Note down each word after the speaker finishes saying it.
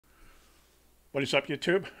What is up,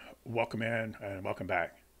 YouTube? Welcome in and welcome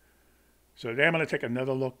back. So today I'm going to take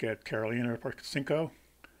another look at Karolina Protsenko.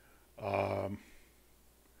 Um,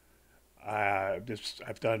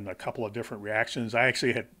 I've done a couple of different reactions. I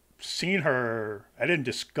actually had seen her. I didn't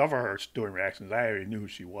discover her doing reactions. I already knew who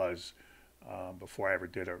she was before I ever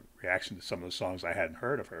did a reaction to some of the songs I hadn't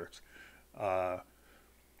heard of hers. Uh,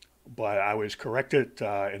 but I was corrected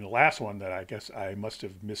in the last one that I guess I must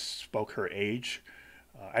have misspoke her age.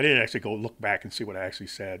 I didn't actually go look back and see what I actually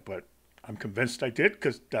said, but I'm convinced I did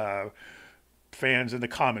because fans in the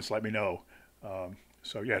comments let me know.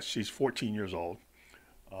 So yes, she's 14 years old,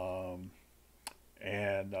 um,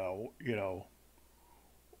 and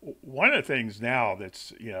one of the things now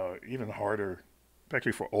that's even harder,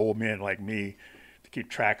 especially for old men like me, to keep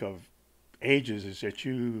track of ages is that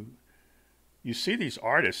you see these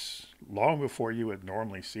artists long before you would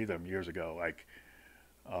normally see them years ago. Like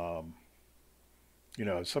um,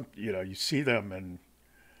 you see them, and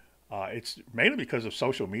it's mainly because of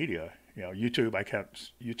social media. YouTube. I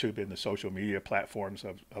count YouTube in the social media platforms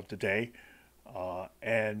of today,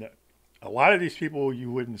 and a lot of these people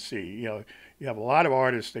you wouldn't see. You have a lot of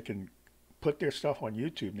artists that can put their stuff on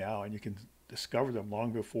YouTube now, and you can discover them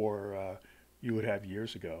long before you would have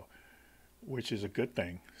years ago, which is a good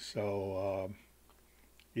thing. So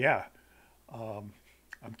yeah, um,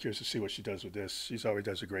 I'm curious to see what she does with this. She's always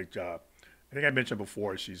does a great job. I think I mentioned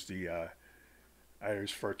before she's I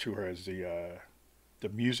refer to her as the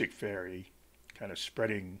music fairy, kind of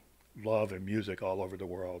spreading love and music all over the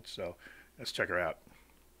world. So let's check her out.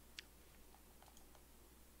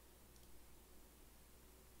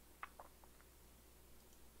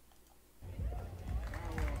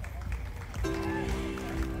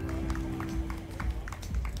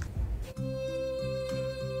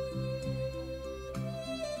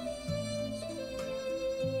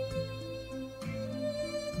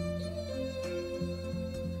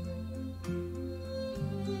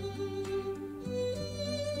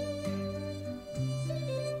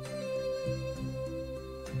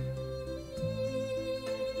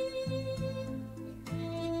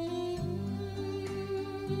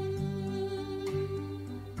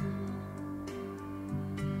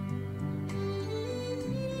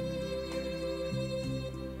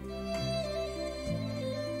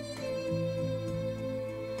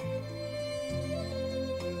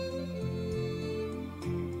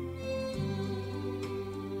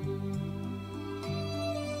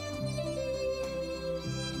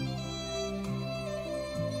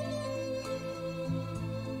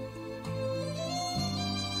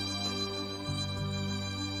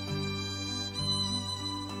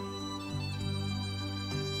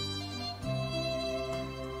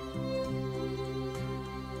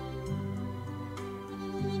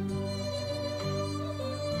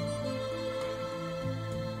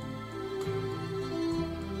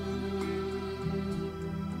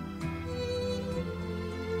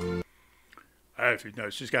 I don't know if you know,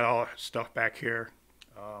 she's got all her stuff back here.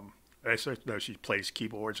 I just know she plays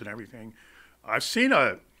keyboards and everything. I've seen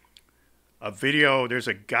a video. There's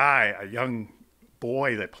a guy, a young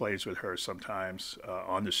boy that plays with her sometimes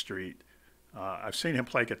on the street. I've seen him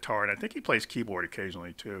play guitar, and I think he plays keyboard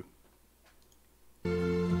occasionally too.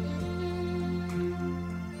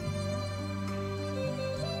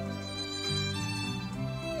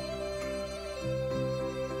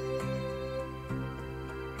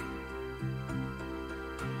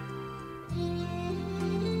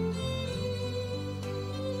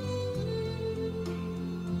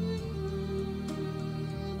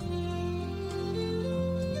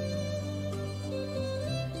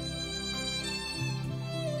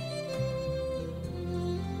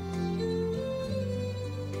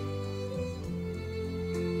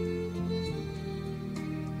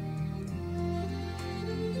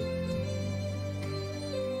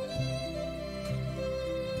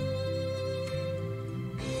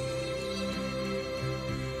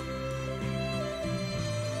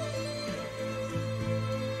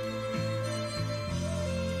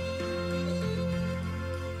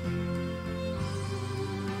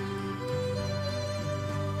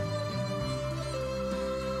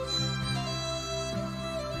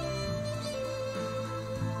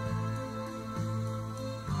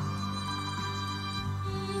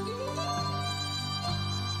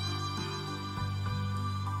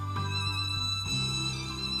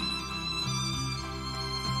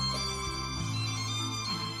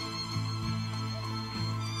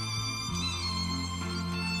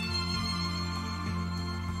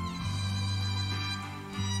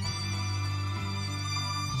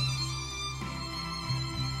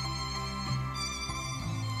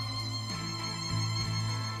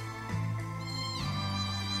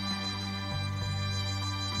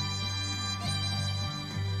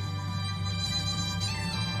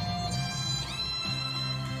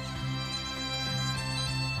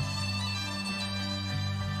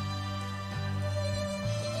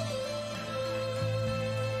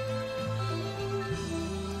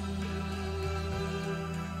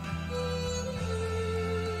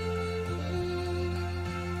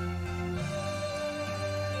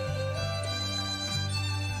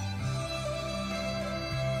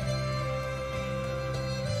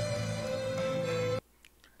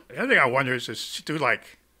 The other thing I wonder is she do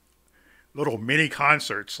like little mini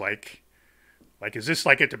concerts, like is this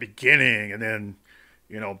like at the beginning, and then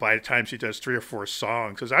by the time she does 3 or 4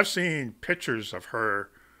 songs? Because I've seen pictures of her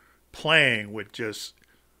playing with just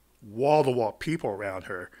wall to wall people around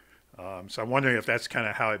her. So I'm wondering if that's kind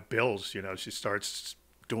of how it builds. She starts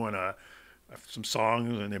doing some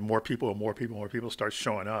songs, and then more people, and more people, more people start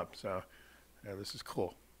showing up. So yeah, this is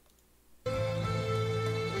cool.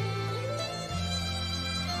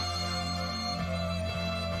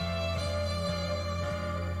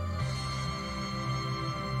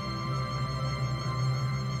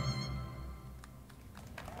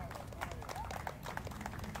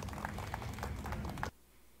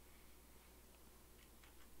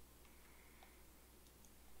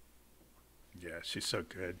 Yeah, she's so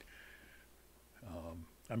good.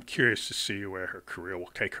 I'm curious to see where her career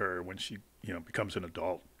will take her when she, becomes an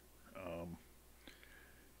adult. Um,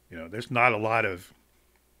 there's not a lot of,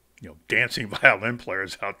 dancing violin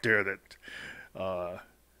players out there that uh,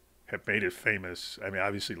 have made it famous. I mean,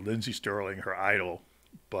 obviously Lindsey Sterling, her idol,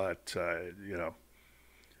 but I'm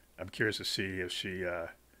curious to see if she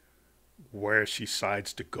where she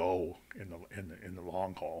decides to go in the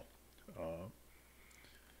long haul.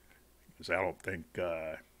 Because I don't think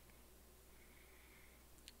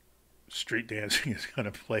street dancing is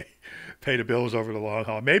going to pay the bills over the long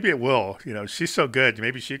haul. Maybe it will. She's so good.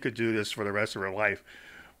 Maybe she could do this for the rest of her life.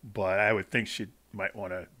 But I would think she might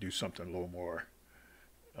want to do something a little more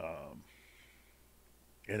um,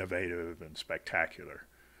 innovative and spectacular.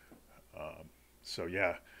 So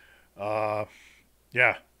yeah, uh,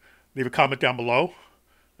 yeah. Leave a comment down below.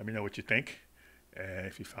 Let me know what you think. And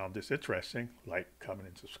if you found this interesting, like, comment,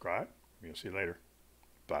 and subscribe. We'll see you later.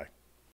 Bye.